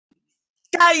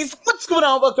Guys, what's going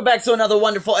on? Welcome back to another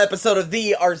wonderful episode of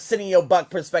the Arsenio Buck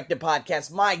Perspective Podcast.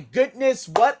 My goodness,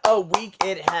 what a week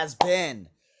it has been.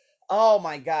 Oh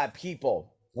my God,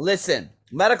 people. Listen,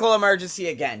 medical emergency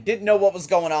again. Didn't know what was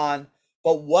going on,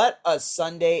 but what a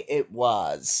Sunday it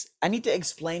was. I need to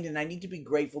explain and I need to be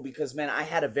grateful because, man, I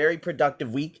had a very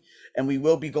productive week and we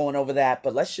will be going over that,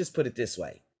 but let's just put it this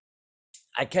way.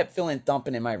 I kept feeling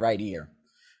thumping in my right ear.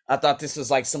 I thought this was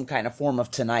like some kind of form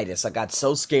of tinnitus. I got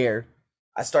so scared.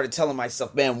 I started telling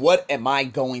myself, man, what am I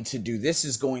going to do? This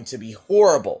is going to be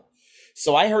horrible.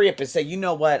 So I hurry up and say, you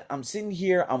know what? I'm sitting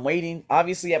here, I'm waiting,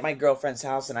 obviously at my girlfriend's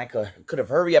house, and I could have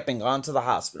hurry up and gone to the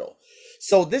hospital.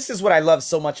 So this is what I love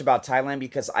so much about Thailand,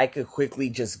 because I could quickly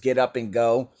just get up and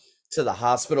go to the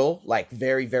hospital, like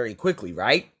very, very quickly,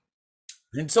 right?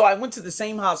 And so I went to the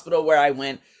same hospital where I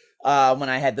went when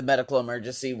I had the medical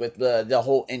emergency with the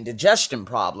whole indigestion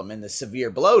problem and the severe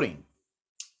bloating.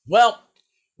 Well,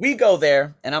 we go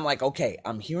there, and I'm like, okay,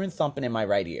 I'm hearing thumping in my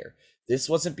right ear. This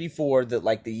wasn't before the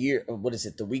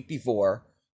week before.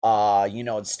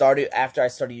 It started after I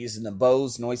started using the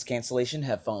Bose noise cancellation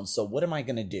headphones. So what am I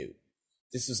gonna do?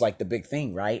 This was like the big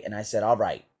thing, right? And I said, all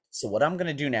right. So what I'm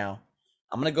gonna do now,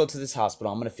 I'm gonna go to this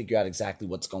hospital. I'm gonna figure out exactly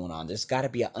what's going on. There's got to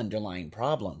be an underlying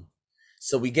problem.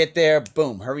 So we get there,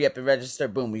 boom, hurry up and register,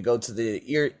 boom. We go to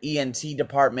the ENT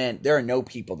department. There are no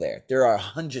people there. There are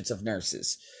hundreds of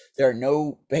nurses. There are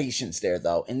no patients there,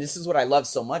 though. And this is what I love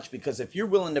so much, because if you're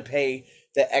willing to pay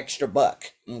the extra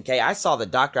buck, okay, I saw the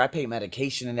doctor. I pay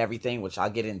medication and everything, which I'll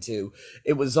get into.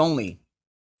 It was only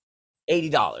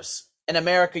 $80. In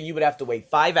America, you would have to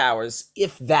wait 5 hours,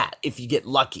 if that, if you get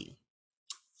lucky.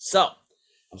 So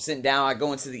I'm sitting down. I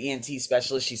go into the ENT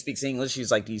specialist. She speaks English.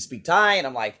 She's like, do you speak Thai? And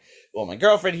I'm like, well, my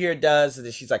girlfriend here does. And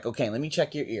then she's like, okay, let me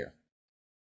check your ear.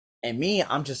 And me,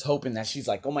 I'm just hoping that she's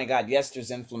like, oh my God, yes, there's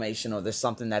inflammation or there's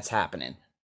something that's happening.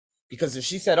 Because if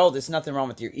she said, oh, there's nothing wrong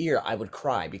with your ear, I would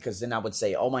cry, because then I would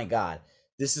say, oh my God,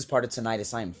 this is part of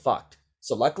tinnitus. I am fucked.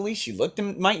 So luckily, she looked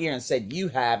in my ear and said, you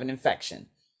have an infection.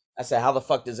 I said, how the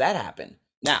fuck does that happen?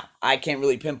 Now, I can't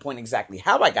really pinpoint exactly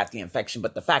how I got the infection,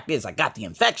 but the fact is I got the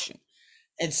infection.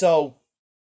 And so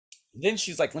then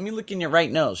she's like, let me look in your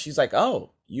right nose. She's like,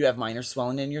 oh, you have minor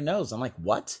swelling in your nose. I'm like,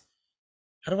 what?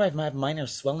 How do I have minor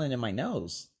swelling in my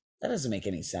nose? That doesn't make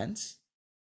any sense.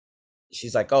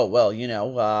 She's like, oh, well,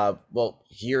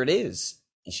 here it is.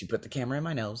 And she put the camera in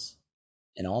my nose.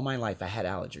 And all my life, I had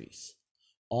allergies.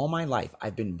 All my life,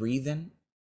 I've been breathing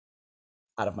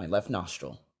out of my left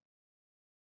nostril.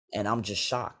 And I'm just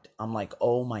shocked. I'm like,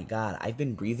 oh my God, I've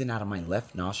been breathing out of my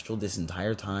left nostril this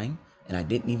entire time, and I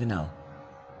didn't even know.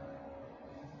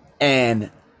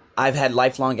 And I've had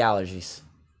lifelong allergies.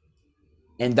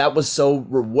 And that was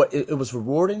it was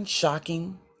rewarding,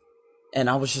 shocking. And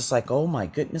I was just like, oh my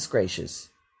goodness gracious.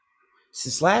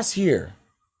 Since last year,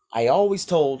 I always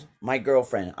told my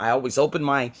girlfriend, I always open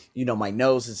my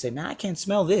nose and say, man, I can't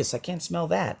smell this. I can't smell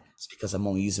that. It's because I'm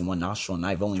only using one nostril, and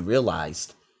I've only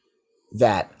realized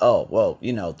that,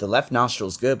 the left nostril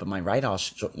is good, but my right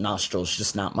nostril is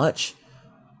just not much.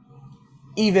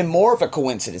 Even more of a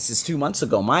coincidence is 2 months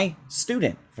ago, my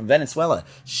student from Venezuela,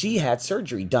 she had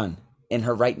surgery done in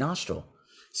her right nostril,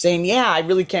 saying, yeah, I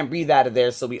really can't breathe out of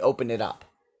there, so we opened it up.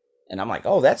 And I'm like,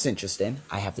 oh, that's interesting.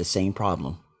 I have the same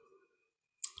problem.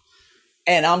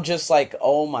 And I'm just like,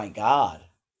 oh my God.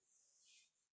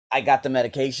 I got the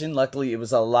medication. Luckily, it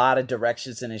was a lot of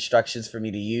directions and instructions for me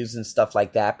to use and stuff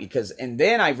like that. And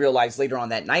then I realized later on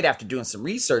that night, after doing some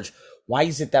research, why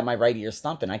is it that my right ear is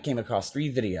thumping? I came across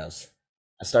 3 videos.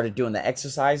 I started doing the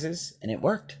exercises, and it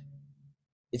worked.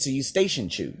 It's a eustachian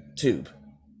tube.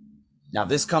 Now,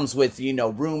 this comes with,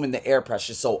 room and the air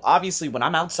pressure. So obviously, when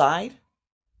I'm outside,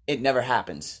 it never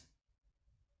happens.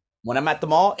 When I'm at the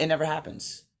mall, it never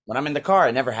happens. When I'm in the car,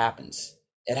 it never happens.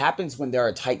 It happens when there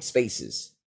are tight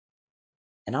spaces.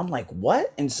 And I'm like,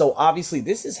 what? And so obviously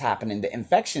this is happening. The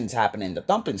infection's happening. The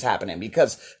thumping's happening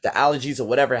because the allergies or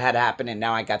whatever had happened. And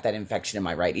now I got that infection in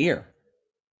my right ear.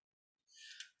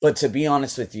 But to be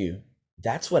honest with you,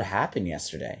 that's what happened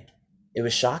yesterday. It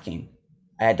was shocking.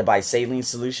 I had to buy saline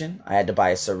solution. I had to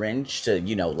buy a syringe to,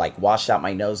 wash out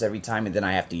my nose every time. And then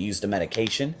I have to use the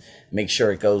medication, make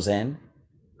sure it goes in.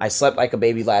 I slept like a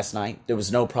baby last night. There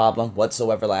was no problem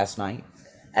whatsoever last night.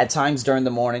 At times during the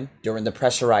morning, during the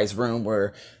pressurized room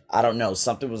where, I don't know,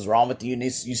 something was wrong with the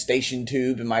eustachian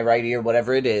tube in my right ear,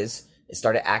 whatever it is, it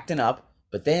started acting up.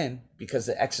 But then, because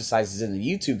the exercises in the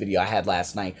YouTube video I had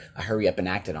last night, I hurry up and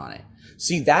acted on it.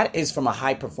 See, that is from a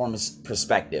high performance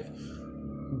perspective.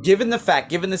 Given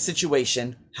the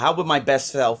situation, how would my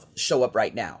best self show up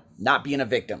right now? Not being a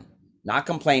victim, not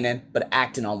complaining, but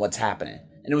acting on what's happening.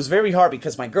 And it was very hard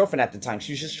because my girlfriend at the time,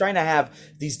 she was just trying to have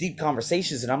these deep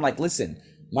conversations. And I'm like, listen,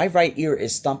 my right ear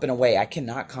is thumping away. I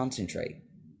cannot concentrate.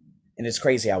 And it's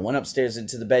crazy. I went upstairs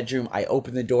into the bedroom. I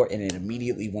opened the door and it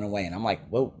immediately went away. And I'm like,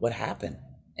 whoa, what happened?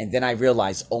 And then I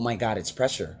realized, oh my God, it's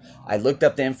pressure. I looked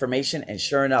up the information and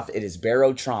sure enough, it is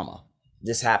barotrauma.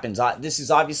 This happens. This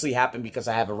has obviously happened because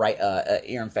I have a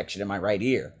ear infection in my right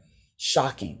ear.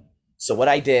 Shocking. So what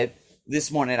I did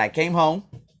this morning, I came home.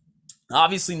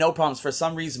 Obviously, no problems. For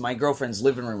some reason, my girlfriend's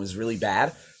living room was really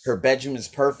bad. Her bedroom is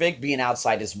perfect. Being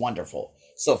outside is wonderful.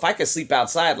 So if I could sleep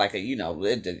outside like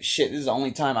this is the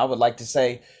only time I would like to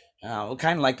say, I would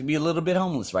kind of like to be a little bit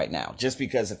homeless right now. Just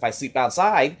because if I sleep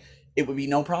outside, it would be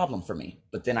no problem for me.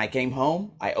 But then I came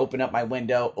home, I opened up my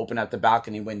window, opened up the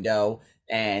balcony window,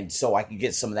 and so I could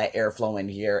get some of that airflow in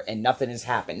here, and nothing has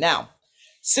happened. Now,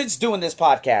 since doing this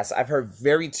podcast, I've heard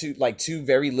two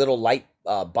very little light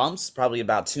bumps, probably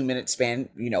about 2 minutes span,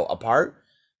 apart.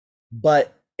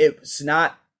 But it's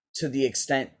not to the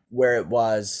extent where it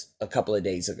was a couple of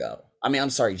days ago.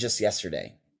 Just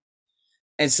yesterday.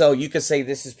 And so you could say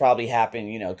this has probably happened,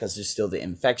 because there's still the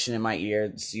infection in my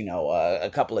ears, a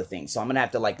couple of things. So I'm going to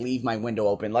have to leave my window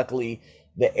open. Luckily,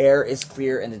 the air is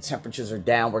clear and the temperatures are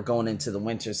down. We're going into the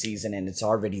winter season and it's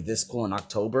already this cool in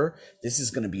October. This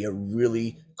is going to be a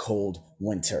really cold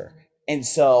winter. And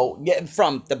so,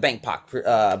 from the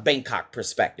Bangkok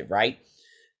perspective, right?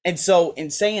 And so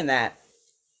in saying that,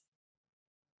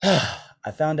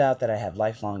 I found out that I have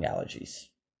lifelong allergies.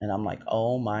 And I'm like,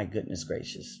 oh my goodness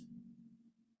gracious.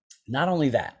 Not only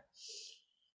that,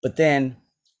 but then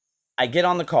I get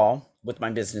on the call with my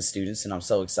business students and I'm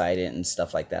so excited and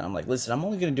stuff like that. I'm like, listen, I'm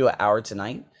only going to do an hour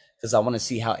tonight because I want to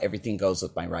see how everything goes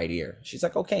with my right ear. She's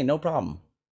like, okay, no problem.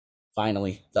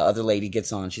 Finally, the other lady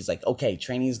gets on. She's like, okay,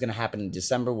 training is going to happen in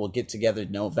December. We'll get together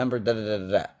in November.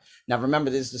 Now, remember,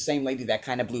 this is the same lady that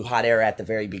kind of blew hot air at the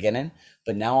very beginning.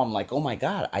 But now I'm like, oh my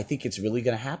God, I think it's really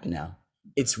going to happen now.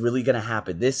 It's really going to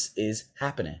happen. This is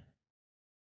happening.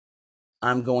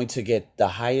 I'm going to get the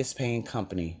highest paying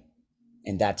company,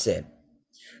 and that's it.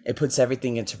 It puts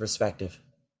everything into perspective.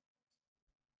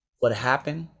 What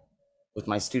happened with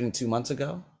my student 2 months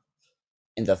ago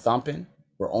and the thumping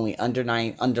were only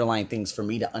underlying things for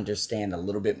me to understand a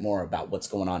little bit more about what's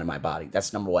going on in my body.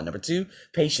 That's number one. Number two,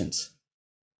 patience.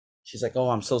 She's like, oh,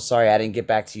 I'm so sorry I didn't get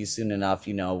back to you soon enough.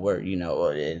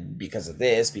 Because of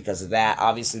this, because of that.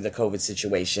 Obviously, the COVID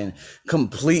situation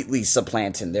completely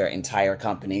supplanting their entire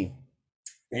company.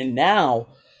 And now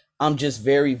I'm just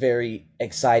very, very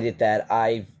excited that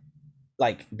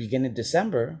beginning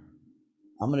December,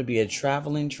 I'm going to be a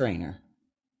traveling trainer.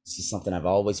 This is something I've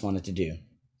always wanted to do.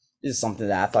 This is something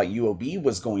that I thought UOB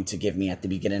was going to give me at the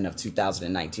beginning of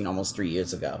 2019, almost 3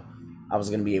 years ago. I was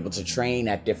going to be able to train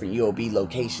at different UOB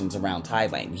locations around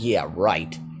Thailand. Yeah,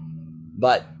 right.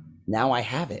 But now I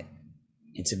have it.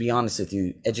 And to be honest with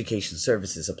you, Education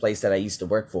Services, a place that I used to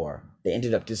work for, they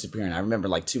ended up disappearing. I remember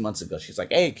 2 months ago, she's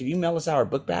like, hey, can you mail us our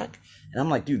book back? And I'm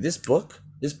like, dude, this book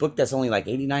that's only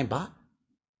 89 baht,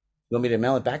 you want me to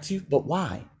mail it back to you? But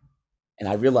why? And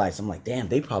I realized, I'm like, damn,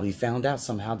 they probably found out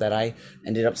somehow that I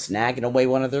ended up snagging away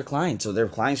one of their clients. So their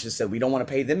clients just said, we don't want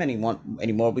to pay them anymore.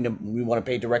 We want to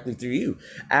pay directly through you.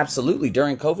 Absolutely.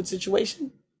 During COVID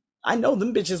situation, I know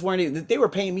them bitches they were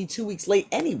paying me 2 weeks late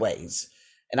anyways.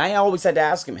 And I always had to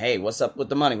ask him, hey, what's up with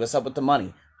the money? What's up with the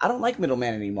money? I don't like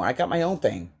middleman anymore. I got my own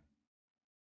thing.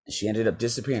 And she ended up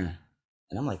disappearing.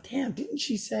 And I'm like, damn,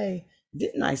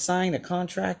 didn't I sign a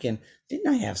contract? And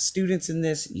didn't I have students in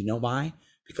this? You know why?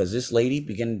 Because this lady,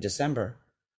 beginning December,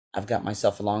 I've got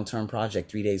myself a long-term project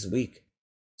 3 days a week.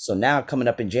 So now coming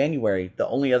up in January, the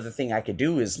only other thing I could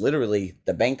do is literally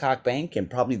the Bangkok Bank and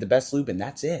probably the Best Lube, and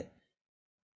that's it.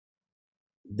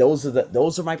 Those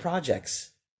are my projects.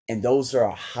 And those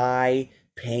are high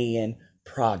paying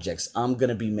projects. I'm going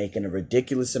to be making a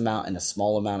ridiculous amount in a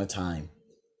small amount of time.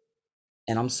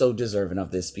 And I'm so deserving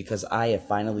of this because I have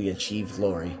finally achieved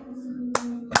glory.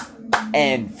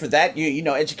 And for that,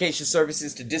 Education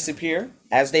Services to disappear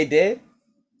as they did,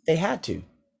 they had to.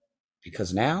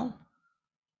 Because now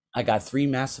I got 3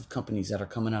 massive companies that are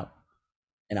coming up.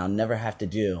 And I'll never have to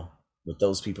deal with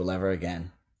those people ever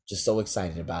again. Just so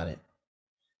excited about it.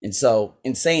 And so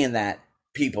in saying that,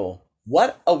 people,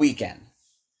 what a weekend.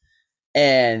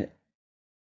 And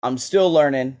I'm still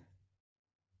learning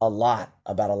a lot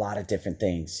about a lot of different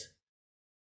things.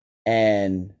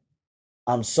 And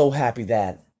I'm so happy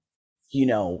that,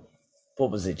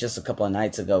 what was it? Just a couple of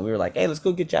nights ago, we were like, hey, let's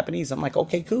go get Japanese. I'm like,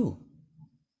 okay, cool.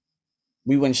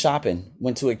 We went shopping,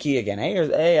 went to IKEA again.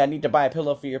 Hey, I need to buy a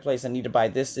pillow for your place. I need to buy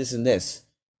this, this, and this.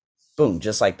 Boom,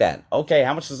 just like that. Okay,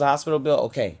 how much is the hospital bill?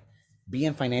 Okay.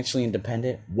 Being financially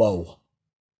independent, whoa.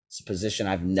 It's a position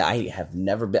I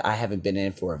haven't been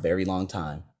in for a very long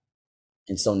time.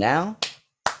 And so now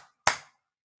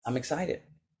I'm excited.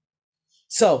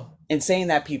 So in saying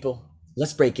that, people,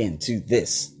 let's break into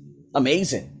this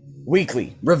amazing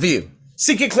weekly review.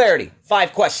 Seeking clarity,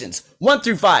 5 questions, 1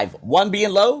 through 5, 1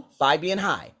 being low, 5 being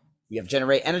high. We have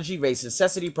generate energy, raise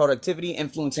necessity, productivity,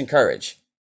 influence, and courage.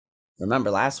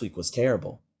 Remember, last week was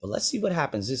terrible, but let's see what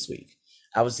happens this week.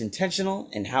 I was intentional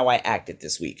in how I acted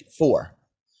this week. 4,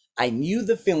 I knew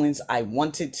the feelings I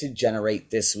wanted to generate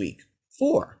this week.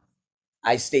 4,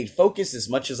 I stayed focused as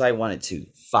much as I wanted to.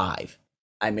 5,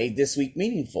 I made this week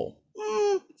meaningful.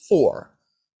 4,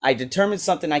 I determined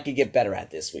something I could get better at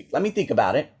this week. Let me think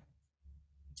about it.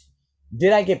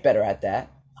 Did I get better at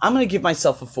that? I'm going to give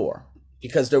myself a 4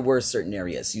 because there were certain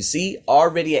areas. You see,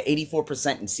 already at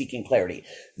 84% in seeking clarity.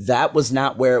 That was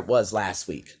not where it was last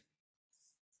week.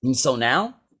 And so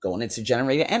now, going into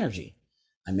generated energy.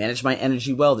 I managed my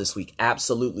energy well this week.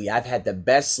 Absolutely. I've had the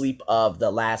best sleep of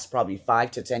the last probably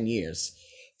 5 to 10 years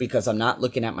because I'm not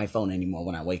looking at my phone anymore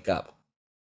when I wake up.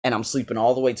 And I'm sleeping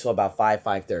all the way till about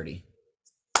 5:30.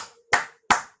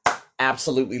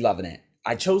 Absolutely loving it.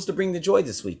 I chose to bring the joy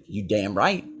this week. You damn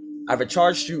right. I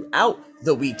recharged throughout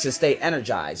the week to stay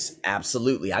energized.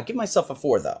 Absolutely. I give myself a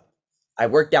 4 though. I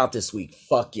worked out this week.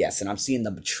 Fuck yes. And I'm seeing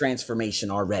the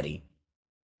transformation already.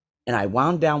 And I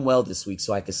wound down well this week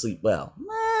so I could sleep well.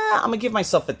 I'm going to give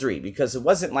myself a 3 because it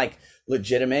wasn't like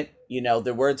legitimate. You know,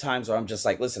 there were times where I'm just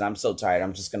like, listen, I'm so tired.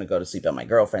 I'm just going to go to sleep at my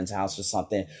girlfriend's house or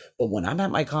something. But when I'm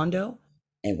at my condo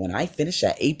and when I finish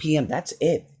at 8 p.m., that's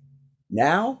it.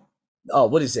 Now,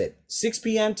 what is it? 6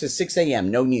 p.m. to 6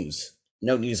 a.m. No news.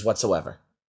 No news whatsoever.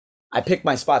 I pick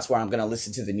my spots where I'm going to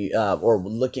listen to the news or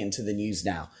look into the news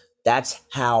now. That's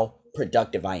how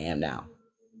productive I am now.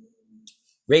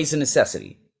 Raise a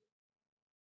necessity.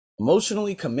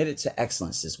 Emotionally committed to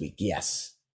excellence this week.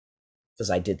 Yes.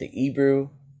 Because I did the Hebrew.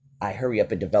 I hurry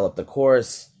up and develop the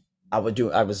course. I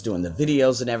was doing the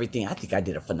videos and everything. I think I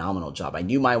did a phenomenal job. I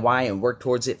knew my why and worked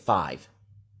towards it. 5.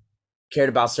 Cared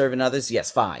about serving others. Yes.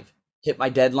 5. Hit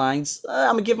my deadlines.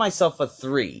 I'm going to give myself a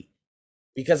 3.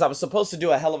 Because I was supposed to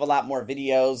do a hell of a lot more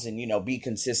videos and, you know, be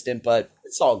consistent, but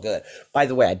it's all good. By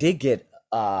the way, I did get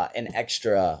an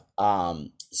extra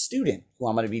student who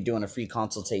I'm going to be doing a free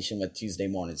consultation with Tuesday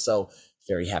morning. So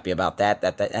very happy about that.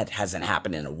 That hasn't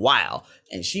happened in a while.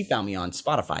 And she found me on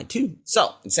Spotify too.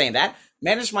 So in saying that,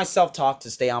 manage my self-talk to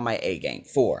stay on my A game.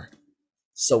 4.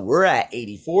 So we're at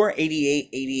 84, 88,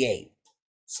 88.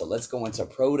 So let's go into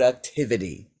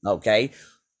productivity. Okay.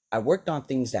 I worked on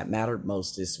things that mattered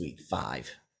most this week. 5.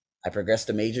 I progressed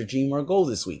a major dream or goal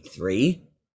this week. 3.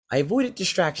 I avoided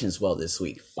distractions well this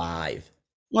week. 5.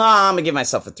 Well, I'm going to give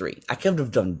myself a 3. I could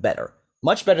have done better.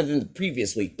 Much better than the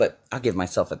previous week, but I'll give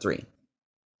myself a 3.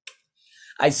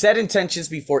 I set intentions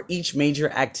before each major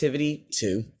activity.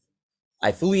 2.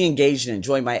 I fully engaged and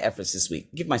enjoyed my efforts this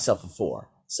week. Give myself a 4.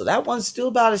 So that one's still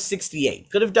about a 68.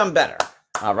 Could have done better.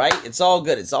 All right? It's all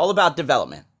good. It's all about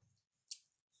development.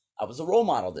 I was a role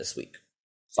model this week.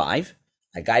 5.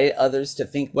 I guided others to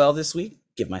think well this week.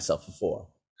 Give myself a 4.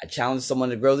 I challenged someone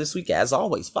to grow this week. As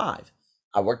always, 5.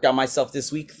 I worked on myself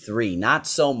this week. 3. Not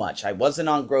so much. I wasn't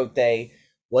on growth day.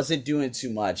 Wasn't doing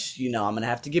too much. You know, I'm going to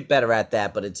have to get better at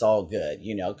that, but it's all good,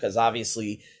 you know, because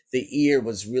obviously the ear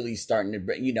was really starting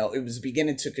to, you know, it was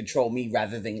beginning to control me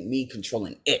rather than me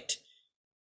controlling it.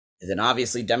 And then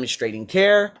obviously demonstrating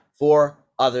care for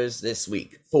others this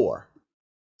week. 4.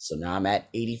 So now I'm at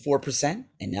 84%,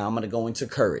 and now I'm going to go into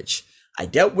courage. I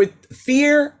dealt with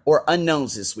fear or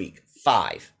unknowns this week.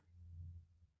 5.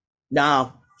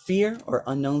 Now, fear or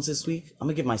unknowns this week, I'm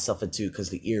going to give myself a 2 because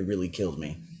the ear really killed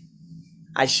me.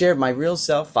 I shared my real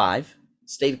self. 5.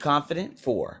 Stayed confident.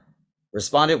 4.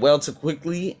 Responded well to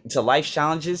quickly to life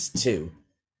challenges. 2.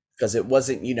 Because it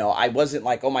wasn't, you know, I wasn't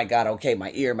like, oh my God, okay,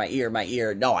 my ear.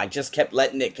 No, I just kept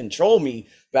letting it control me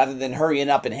rather than hurrying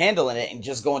up and handling it and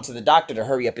just going to the doctor to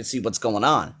hurry up and see what's going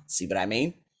on. See what I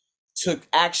mean? Took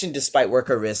action despite work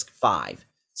or risk. 5.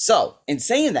 So in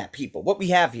saying that, people, what we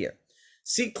have here,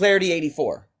 seek clarity,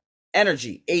 84,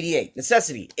 energy, 88,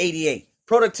 necessity, 88,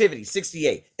 productivity,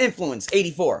 68, influence,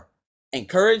 84, and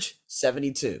courage,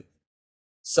 72.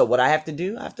 So what I have to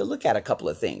do, I have to look at a couple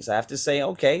of things. I have to say,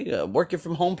 okay, working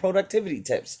from home productivity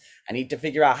tips. I need to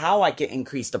figure out how I can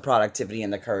increase the productivity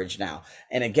and the courage now.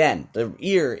 And again, the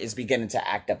ear is beginning to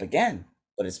act up again,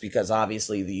 but it's because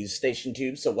obviously the eustachian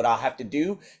tube. So what I'll have to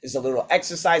do is a little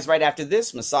exercise right after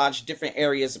this, massage different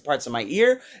areas and parts of my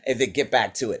ear, and then get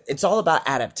back to it. It's all about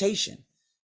adaptation.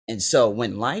 And so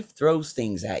when life throws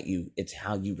things at you, it's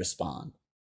how you respond.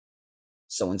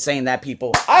 So in saying that,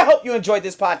 people, I hope you enjoyed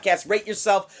this podcast. Rate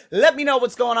yourself. Let me know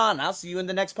what's going on. I'll see you in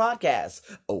the next podcast.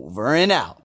 Over and out.